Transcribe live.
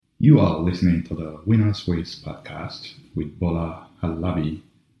You are listening to the Winners Ways podcast with Bola Halabi,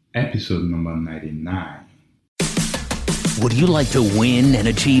 episode number 99. Would you like to win and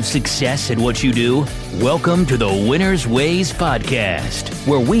achieve success at what you do? Welcome to the Winners Ways podcast,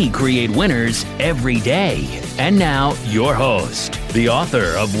 where we create winners every day. And now, your host, the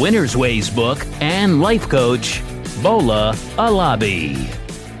author of Winners Ways book and life coach, Bola Halabi.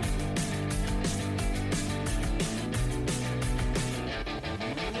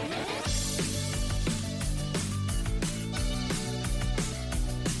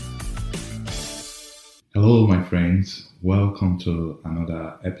 Hello, my friends. Welcome to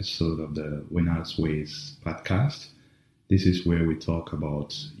another episode of the Winners Ways podcast. This is where we talk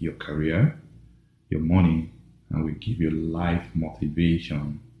about your career, your money, and we give you life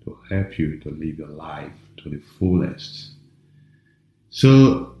motivation to help you to live your life to the fullest.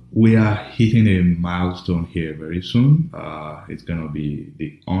 So we are hitting a milestone here very soon. It's going to be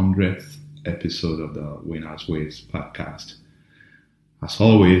the 100th episode of the Winners Ways podcast. As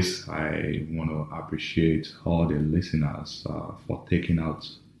always, I want to appreciate all the listeners for taking out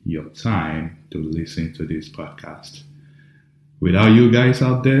your time to listen to this podcast. Without you guys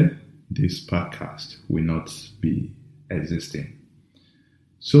out there, this podcast will not be existing.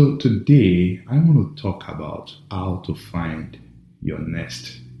 So today, I want to talk about how to find your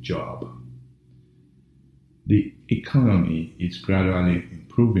next job. The economy is gradually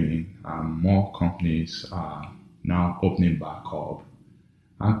improving and more companies are now opening back up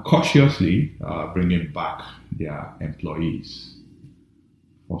and cautiously bringing back their employees.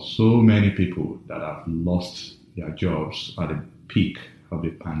 For so many people that have lost their jobs at the peak of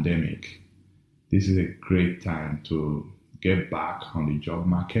the pandemic, this is a great time to get back on the job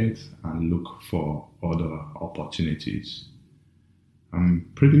market and look for other opportunities. I'm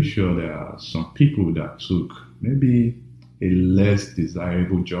pretty sure there are some people that took maybe a less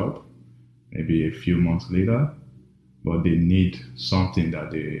desirable job, maybe a few months later, but they need something that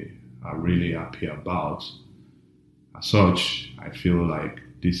they are really happy about. As such, I feel like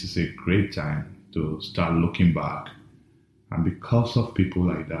this is a great time to start looking back. And because of people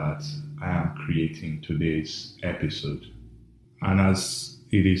like that, I am creating today's episode. And as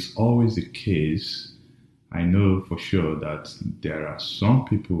it is always the case, I know for sure that there are some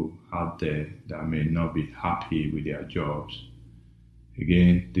people out there that may not be happy with their jobs.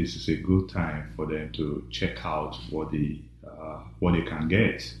 Again, this is a good time for them to check out what they can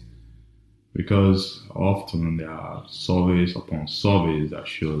get, because often there are surveys upon surveys that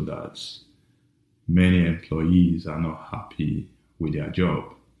show that many employees are not happy with their job.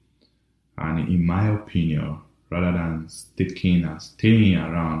 And in my opinion, rather than sticking and staying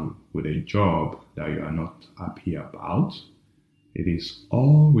around with a job that you are not happy about, it is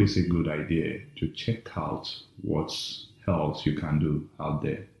always a good idea to check out what else you can do out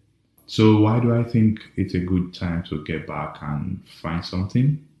there. So why do I think it's a good time to get back and find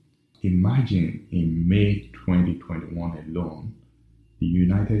something? Imagine in May 2021 alone, the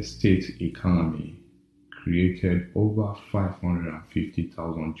United States economy created over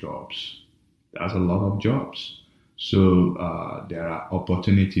 550,000 jobs. That's a lot of jobs. So there are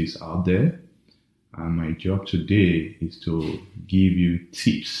opportunities out there. And my job today is to give you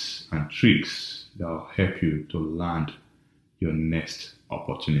tips and tricks that will help you to land your next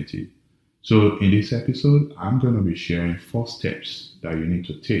opportunity. So in this episode, I'm going to be sharing 4 steps that you need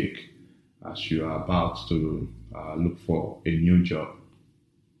to take as you are about to look for a new job.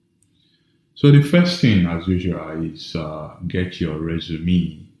 So the first thing, as usual, is get your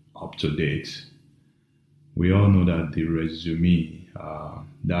resume up to date. We all know that the resume,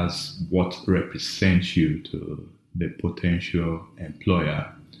 that's what represents you to the potential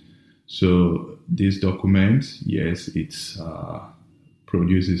employer. So this document, yes, it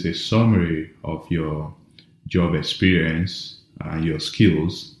produces a summary of your job experience and your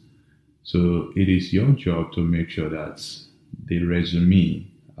skills. So it is your job to make sure that the resume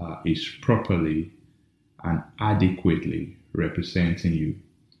is properly and adequately representing you.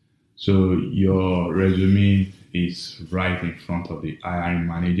 So your resume is right in front of the hiring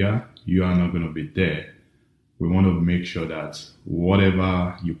manager. You are not going to be there. We want to make sure that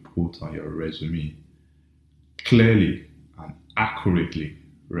whatever you put on your resume clearly and accurately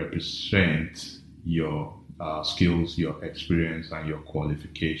represents your skills, your experience, and your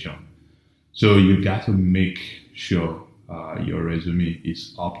qualification. So you got to make sure your resume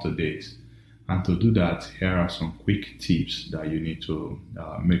is up to date. And to do that, here are some quick tips that you need to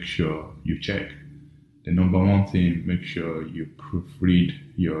make sure you check. The number one thing, make sure you proofread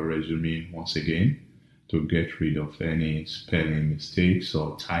your resume once again to get rid of any spelling mistakes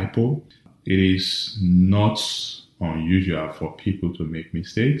or typo. It is not unusual for people to make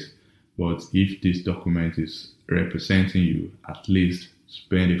mistakes. But if this document is representing you, at least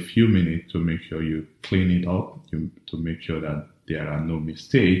spend a few minutes to make sure you clean it up, to make sure that there are no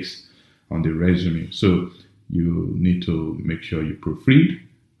mistakes on the resume. So you need to make sure you proofread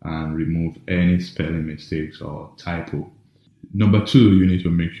and remove any spelling mistakes or typo. Number 2, you need to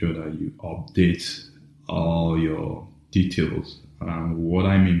make sure that you update all your details. What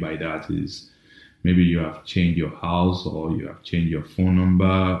I mean by that is maybe you have changed your house, or you have changed your phone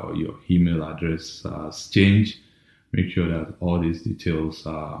number, or your email address has changed. Make sure that all these details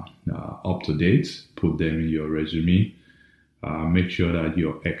are up to date. Put them in your resume. Make sure that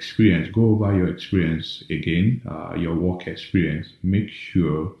your experience, go over your experience again, your work experience. Make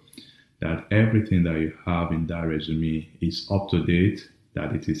sure that everything that you have in that resume is up to date,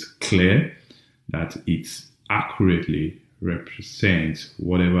 that it is clear, that it accurately represents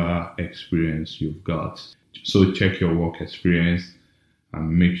whatever experience you've got. So check your work experience and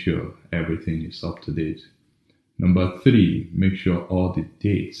make sure everything is up to date. Number 3, make sure all the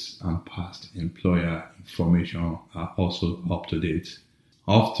dates and past employer information are also up to date.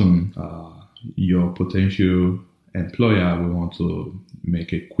 Often, your potential employer will want to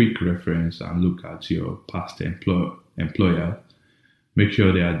make a quick reference and look at your past employer. Make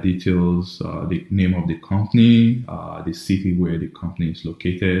sure there are details, the name of the company, the city where the company is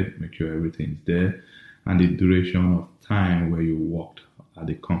located. Make sure everything is there, and the duration of time where you worked at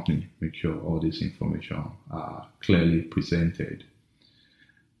the company. Make sure all this information are clearly presented.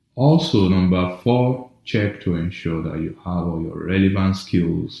 Also, number 4, check to ensure that you have all your relevant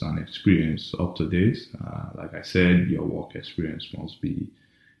skills and experience up to date. Like I said, your work experience must be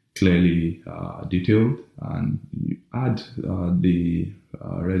clearly detailed, and you add the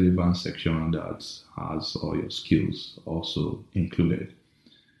relevant section that has all your skills also included.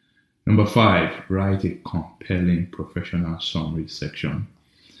 Number 5, write a compelling professional summary section.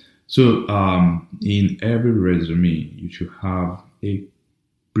 So in every resume, you should have a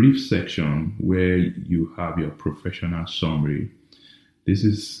brief section where you have your professional summary. This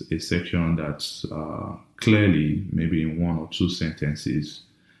is a section that's clearly, maybe in 1 or 2 sentences,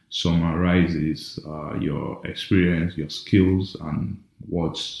 summarizes your experience, your skills, and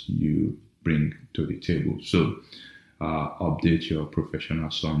what you bring to the table. So update your professional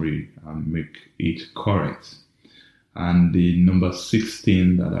summary and make it correct. And the number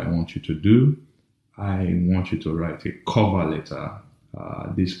 16 that I want you to do, I want you to write a cover letter.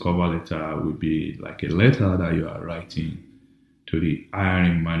 This cover letter will be like a letter that you are writing to the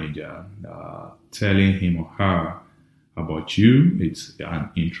hiring manager, telling him or her about you. It's an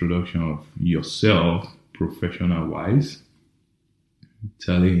introduction of yourself, professional-wise,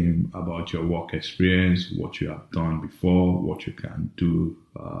 telling him about your work experience, what you have done before, what you can do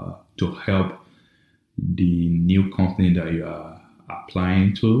to help the new company that you are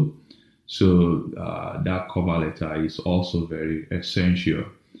applying to. So that cover letter is also very essential.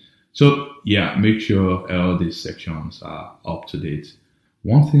 So yeah, make sure all these sections are up to date.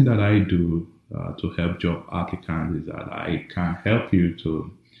 One thing that I do to help job applicants is that I can help you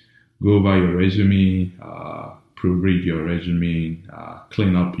to go over your resume, proofread your resume,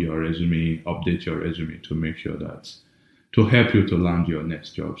 clean up your resume, update your resume to make sure that, to help you to land your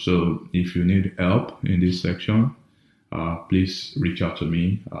next job. So if you need help in this section, please reach out to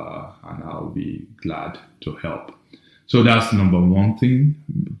me and I'll be glad to help. So that's number 1 thing,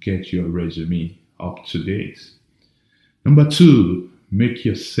 get your resume up to date. Number 2, make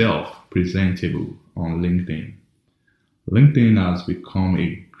yourself presentable on LinkedIn. LinkedIn has become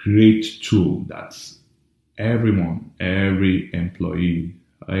a great tool that everyone, every employee,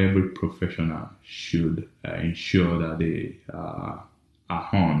 every professional should ensure that they are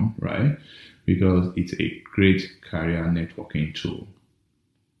on, right? Because it's a great career networking tool.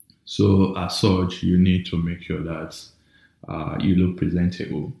 So as such, you need to make sure that you look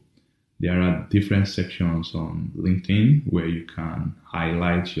presentable. There are different sections on LinkedIn where you can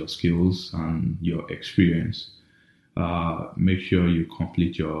highlight your skills and your experience. Make sure you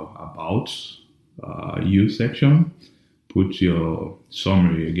complete your About You section. Put your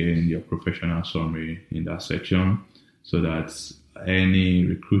summary, again, your professional summary in that section, so that any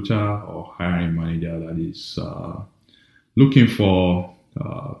recruiter or hiring manager that is looking for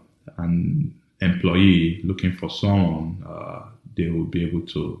an employee, looking for someone, they will be able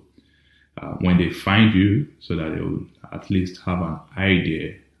to, when they find you, so that they will at least have an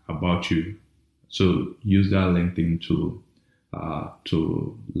idea about you. So use that LinkedIn tool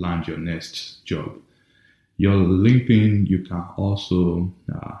to land your next job. Your LinkedIn, you can also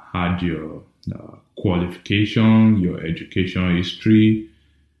add your qualification, your educational history,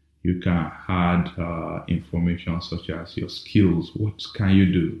 You can add information such as your skills. What can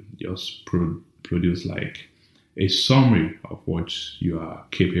you do? Just produce like a summary of what you are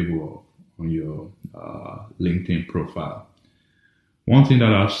capable of on your LinkedIn profile. One thing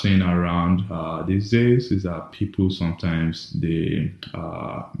that I've seen around these days is that people sometimes they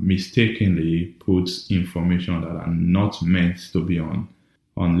mistakenly put information that are not meant to be on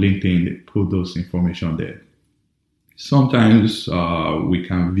LinkedIn. They put those information there. Sometimes we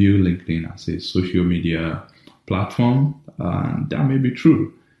can view LinkedIn as a social media platform, and that may be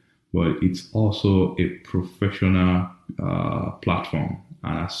true, but it's also a professional platform,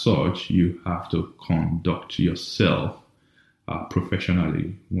 and as such, you have to conduct yourself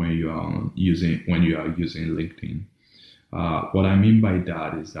professionally when you are using LinkedIn. What I mean by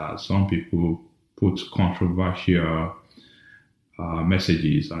that is that some people put controversial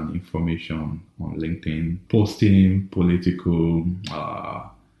messages and information on LinkedIn, posting political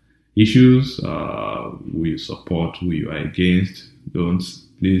issues, who you support, who you are against.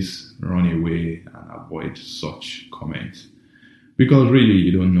 Please run away and avoid such comments. Because really,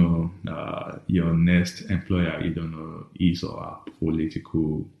 you don't know your next employer, you don't know his or her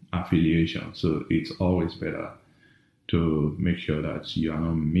political affiliation. So it's always better to make sure that you are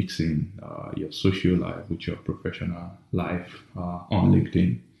not mixing your social life with your professional life on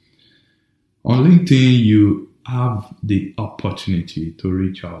LinkedIn. On LinkedIn, you have the opportunity to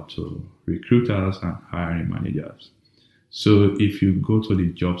reach out to recruiters and hiring managers. So if you go to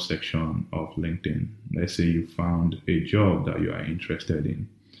the job section of LinkedIn, let's say you found a job that you are interested in,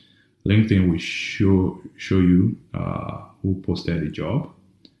 LinkedIn will show you who posted the job,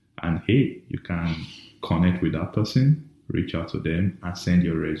 and hey, you can connect with that person, reach out to them, and send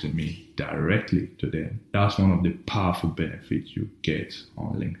your resume directly to them. That's one of the powerful benefits you get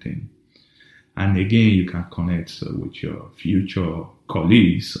on LinkedIn. And again, you can connect with your future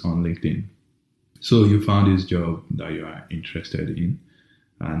colleagues on LinkedIn. So you found this job that you are interested in,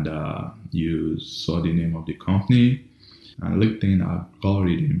 and you saw the name of the company, and LinkedIn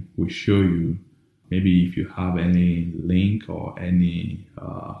algorithm will show you maybe if you have any link or any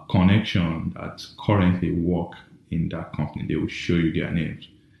connection that currently work in that company. They will show you their names.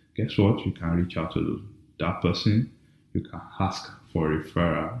 Guess what? You can reach out to that person. You can ask for a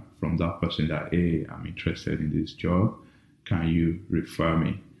referral from that person that, hey, I'm interested in this job. Can you refer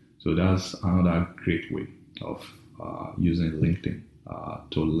me? So that's another great way of using LinkedIn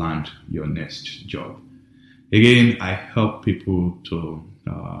to land your next job. Again, I help people to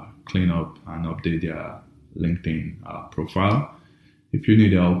clean up and update their LinkedIn profile. If you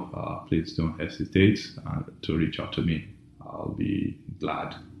need help, please don't hesitate to reach out to me. I'll be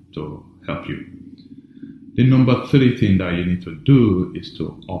glad to help you. The number 3 thing that you need to do is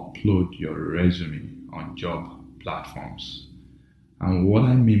to upload your resume on job platforms. And what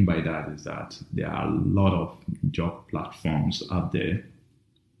I mean by that is that there are a lot of job platforms out there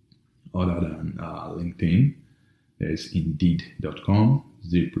other than LinkedIn. There's Indeed.com,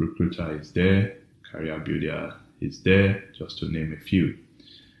 ZipRecruiter is there, Career Builder is there, just to name a few.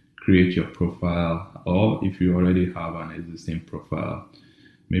 Create your profile, or if you already have an existing profile,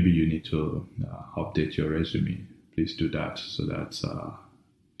 maybe you need to update your resume. Please do that so that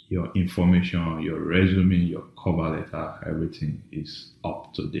your information, your resume, your cover letter, everything is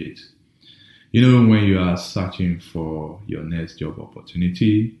up to date. You know, when you are searching for your next job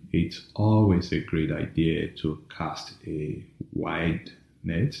opportunity, it's always a great idea to cast a wide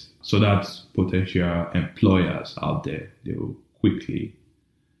net so that potential employers out there, they will quickly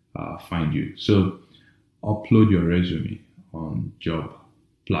find you. So upload your resume on job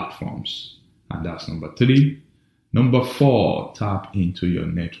platforms, and that's number 3. Number 4, tap into your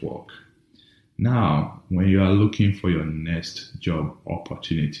network. Now, when you are looking for your next job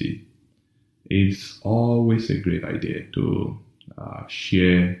opportunity, it's always a great idea to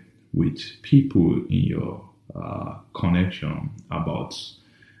share with people in your connection about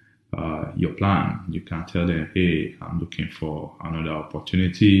your plan. You can tell them, hey, I'm looking for another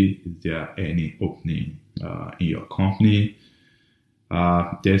opportunity. Is there any opening in your company?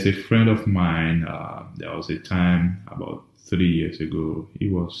 There's a friend of mine, there was a time about 3 years ago, he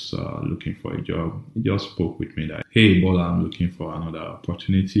was looking for a job. He just spoke with me that, hey, Bola, I'm looking for another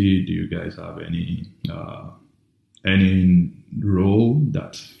opportunity. Do you guys have any role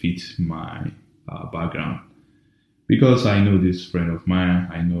that fits my background? Because I know this friend of mine,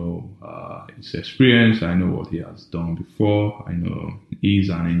 I know his experience, I know what he has done before, I know he's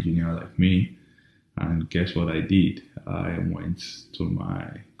an engineer like me. And guess what I did? I went to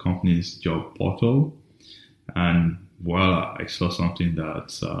my company's job portal, and voila, I saw something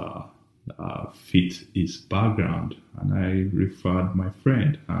that fit his background, and I referred my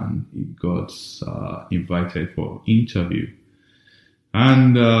friend, and he got invited for interview.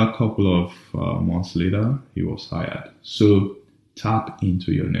 And a couple of months later, he was hired. So tap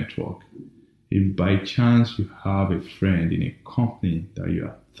into your network. If by chance you have a friend in a company that you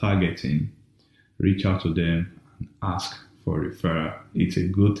are targeting, reach out to them and ask for a referral. It's a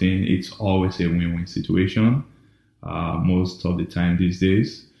good thing. It's always a win-win situation most of the time these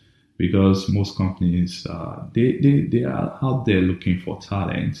days, because most companies, they are out there looking for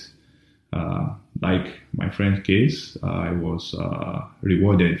talent. Like my friend's case, I was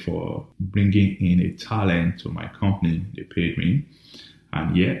rewarded for bringing in a talent to my company. They paid me,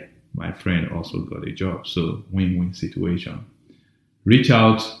 and yet my friend also got a job. So win-win situation. Reach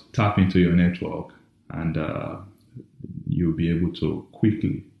out, tap into your network, and you'll be able to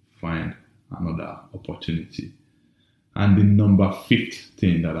quickly find another opportunity. And the number 5th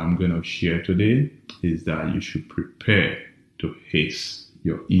thing that I'm going to share today is that you should prepare to ace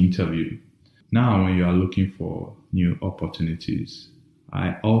your interview. Now, when you are looking for new opportunities,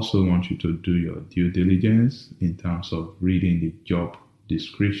 I also want you to do your due diligence in terms of reading the job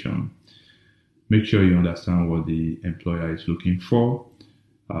description. Make sure you understand what the employer is looking for.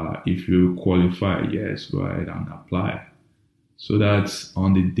 If you qualify, yes, go ahead and apply, so that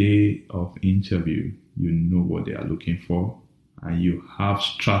on the day of interview, you know what they are looking for, and you have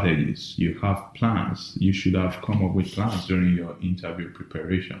strategies, you have plans. You should have come up with plans during your interview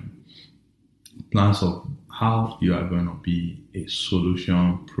preparation. Plans of how you are going to be a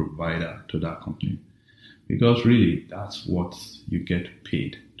solution provider to that company. Because really, that's what you get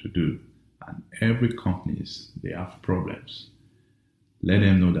paid to do. And every companies, they have problems. Let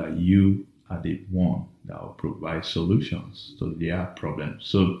them know that you are the one that will provide solutions to their problems.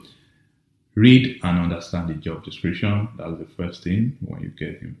 So read and understand the job description. That's the first thing when you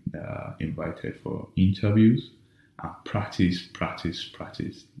get invited for interviews. And practice.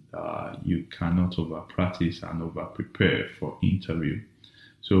 You cannot over practice and over prepare for interview.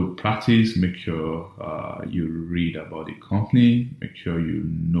 So practice, make sure you read about the company, make sure you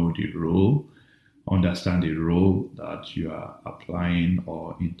know the role, understand the role that you are applying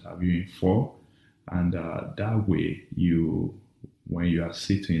or interviewing for. And that way, when you are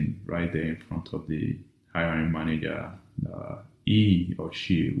sitting right there in front of the hiring manager, he or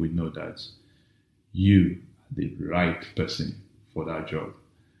she will know that you are the right person for that job.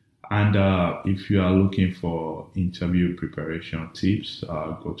 And if you are looking for interview preparation tips,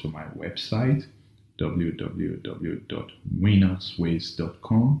 go to my website,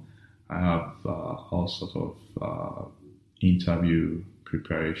 www.winnersways.com. I have all sorts of interview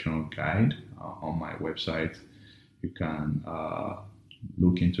preparation guide on my website. You can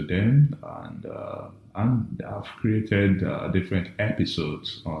look into them, and I've created different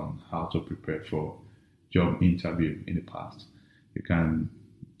episodes on how to prepare for job interview in the past. You can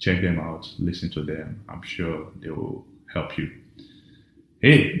check them out, listen to them. I'm sure they will help you.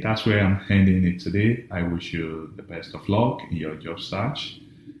 Hey, that's where I'm ending it today. I wish you the best of luck in your job search.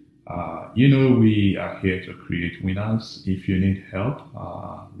 We are here to create winners. If you need help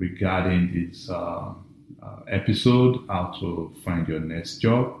regarding this episode, how to find your next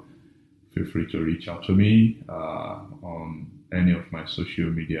job, feel free to reach out to me on any of my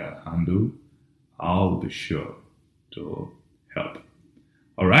social media handle. I'll be sure to help.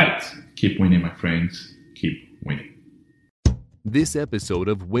 All right, keep winning, my friends. Keep winning. This episode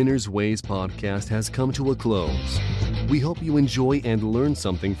of Winner's Ways podcast has come to a close. We hope you enjoy and learn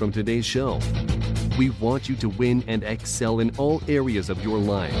something from today's show. We want you to win and excel in all areas of your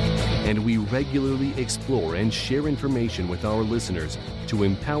life, and we regularly explore and share information with our listeners to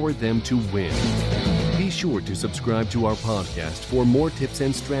empower them to win. Be sure to subscribe to our podcast for more tips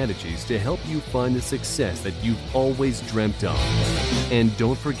and strategies to help you find the success that you've always dreamt of. And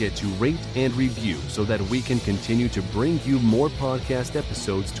don't forget to rate and review so that we can continue to bring you more podcast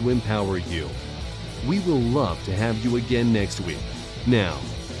episodes to empower you. We will love to have you again next week. Now,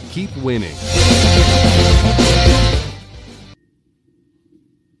 keep winning.